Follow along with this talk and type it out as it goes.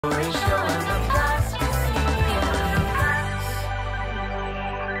Horatio and the Plasticines.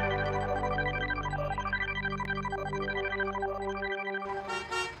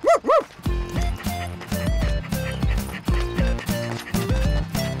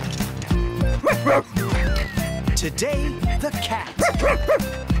 Today, the cat.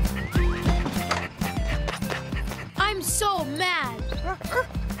 I'm so mad.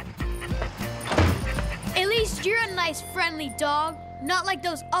 At least you're a nice, friendly dog, not like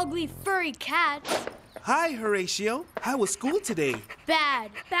those ugly, furry cats. Hi, Horatio. How was school today?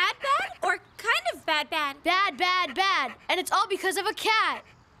 Bad. Bad, bad? Or kind of bad, bad? Bad, bad, bad. And it's all because of a cat.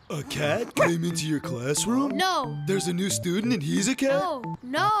 A cat came into your classroom? No. There's a new student and he's a cat?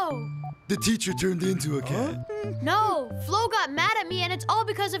 No. The teacher turned into a cat? No. Flo got mad at me and it's all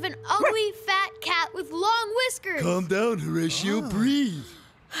because of an ugly, fat cat with long whiskers. Calm down, Horatio. Breathe.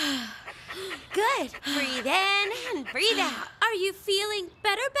 Good. Breathe in and breathe out. Are you feeling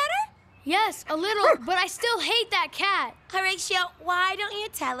better? Yes, a little, but I still hate that cat. Horatio, why don't you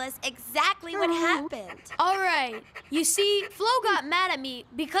tell us exactly what happened? All right. You see, Flo got mad at me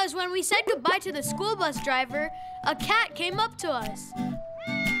because when we said goodbye to the school bus driver, a cat came up to us.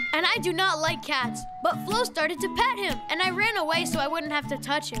 And I do not like cats, but Flo started to pet him, and I ran away so I wouldn't have to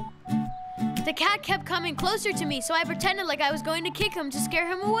touch him. The cat kept coming closer to me, so I pretended like I was going to kick him to scare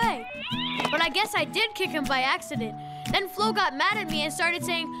him away. But I guess I did kick him by accident. Then Flo got mad at me and started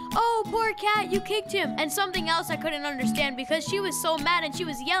saying, "Oh, poor cat, you kicked him," and something else I couldn't understand because she was so mad and she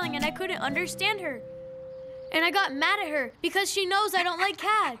was yelling and I couldn't understand her. And I got mad at her because she knows I don't like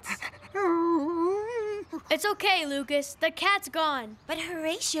cats. It's okay, Lucas. The cat's gone. But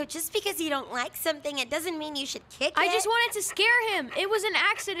Horatio, just because you don't like something, it doesn't mean you should kick it. I just wanted to scare him. It was an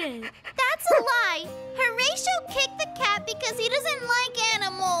accident. That's a lie. Horatio kicked the cat because he doesn't like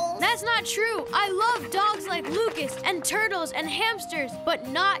animals. That's not true. I love dogs like Lucas and turtles and hamsters, but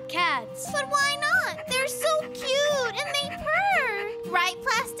not cats. But why not? They're so cute and they purr. Right,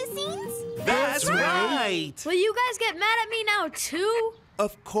 Plasticines? That's right. Will you guys get mad at me now, too?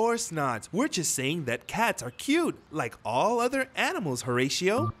 Of course not. We're just saying that cats are cute, like all other animals,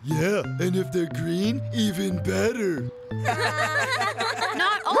 Horatio. Yeah, and if they're green, even better.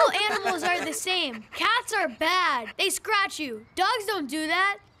 Not all animals are the same. Cats are bad. They scratch you. Dogs don't do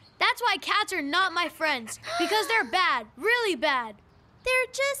that. That's why cats are not my friends, because they're bad, really bad. They're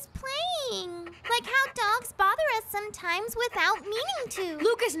just playing. Like how dogs bother us sometimes without meaning to.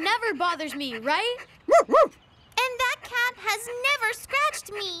 Lucas never bothers me, right? And that cat has never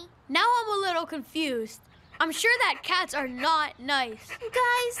scratched me. Now I'm a little confused. I'm sure that cats are not nice.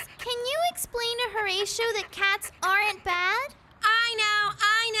 Guys, can you explain to Horatio that cats aren't bad? I know.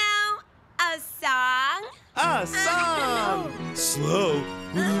 A song? A song! Slow?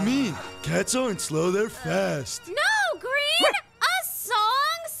 What do you mean? Cats aren't slow, they're fast. No, Green! A song!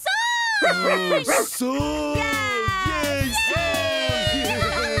 Oh, song! Yeah! Yay, song!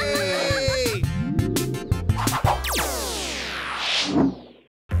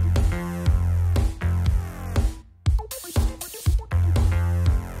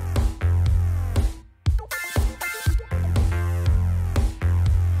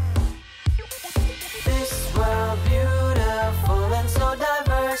 This world beautiful and so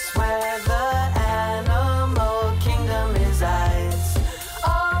diverse, where the animal kingdom resides.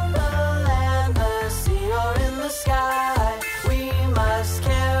 On the land, the sea, or in the sky, we must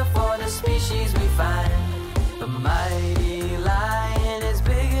care for the species we find. The mighty lion is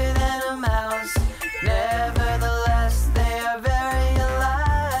bigger than a mouse. Nevertheless, they are very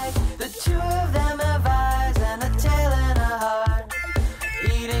alike. The two of them have eyes and a tail and a heart.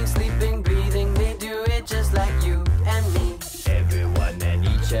 Eating, sleeping, breathing, they do it just like you and me. Everyone and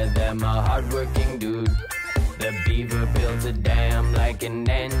each of them a hardworking dude. The beaver builds a dam like an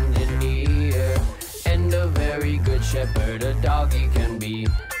engineer, and a very good shepherd a doggie can be.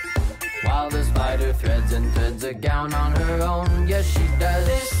 While the spider threads and threads a gown on her own, yes she does.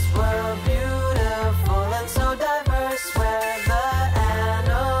 This world beautiful and so diverse, where the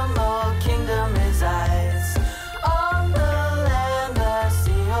animal kingdom resides. On the land, the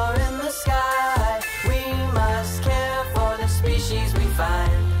sea, or in the sky, we must care for the species we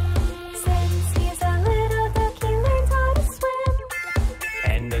find. Since he's a little duck, he learns how to swim.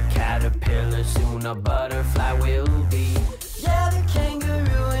 And the caterpillar soon a butterfly will be. Yeah, the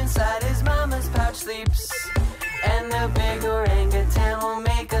kangaroo inside his mama's pouch sleeps, and the big orangutan will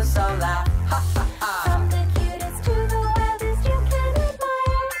make us all laugh. Ha ha ha! From the cutest to the wildest you can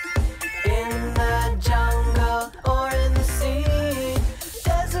admire. In the jungle or in the sea,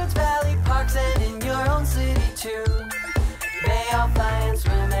 deserts, valley, parks, and in your own city too. They all fly and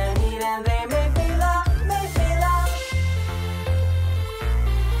swim and eat, and they make me laugh, make me laugh.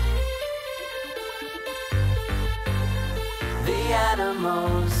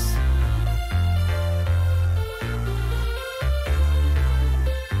 animals.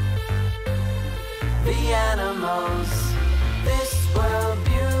 The animals. This world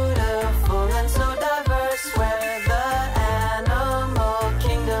beautiful and so diverse, where the animal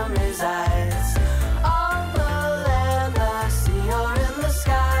kingdom resides. On the land, the sea, or in the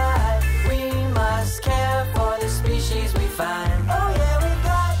sky, we must care for the species we find. Oh yeah, we've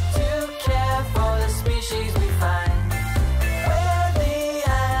got to care for the species we find. Where the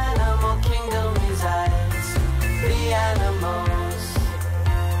animal kingdom resides. The animals.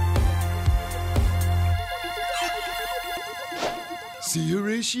 See,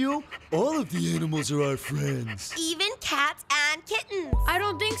 Horatio? All of the animals are our friends. Even cats and kittens. I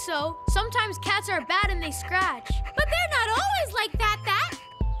don't think so. Sometimes cats are bad and they scratch. But they're not always like that.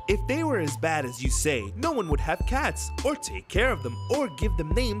 If they were as bad as you say, no one would have cats, or take care of them, or give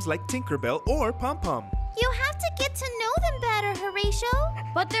them names like Tinkerbell or Pom Pom. You have to get to know them better,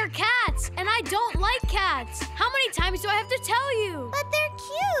 Horatio. But they're cats, and I don't like cats. How many times do I have to tell you? But they're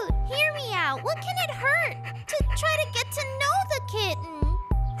cute. Hear me out. What can it hurt to try to get to know the kitten?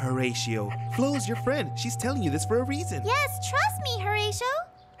 Horatio, Flo's your friend. She's telling you this for a reason. Yes, trust me, Horatio.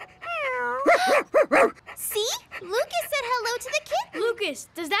 See? Lucas said hello to the kitten. Lucas,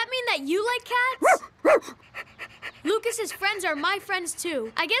 does that mean that you like cats? Lucas's friends are my friends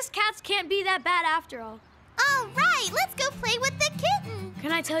too. I guess cats can't be that bad after all. All right, let's go play with the kitten.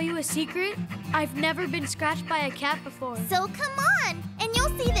 Can I tell you a secret? I've never been scratched by a cat before. So come on, and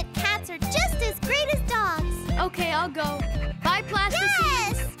you'll see that cats are just as great as dogs. Okay, I'll go. Bye,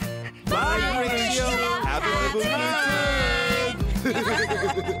 Plasticines. Yes! Bye, Horatio. Have a good night.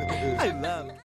 I love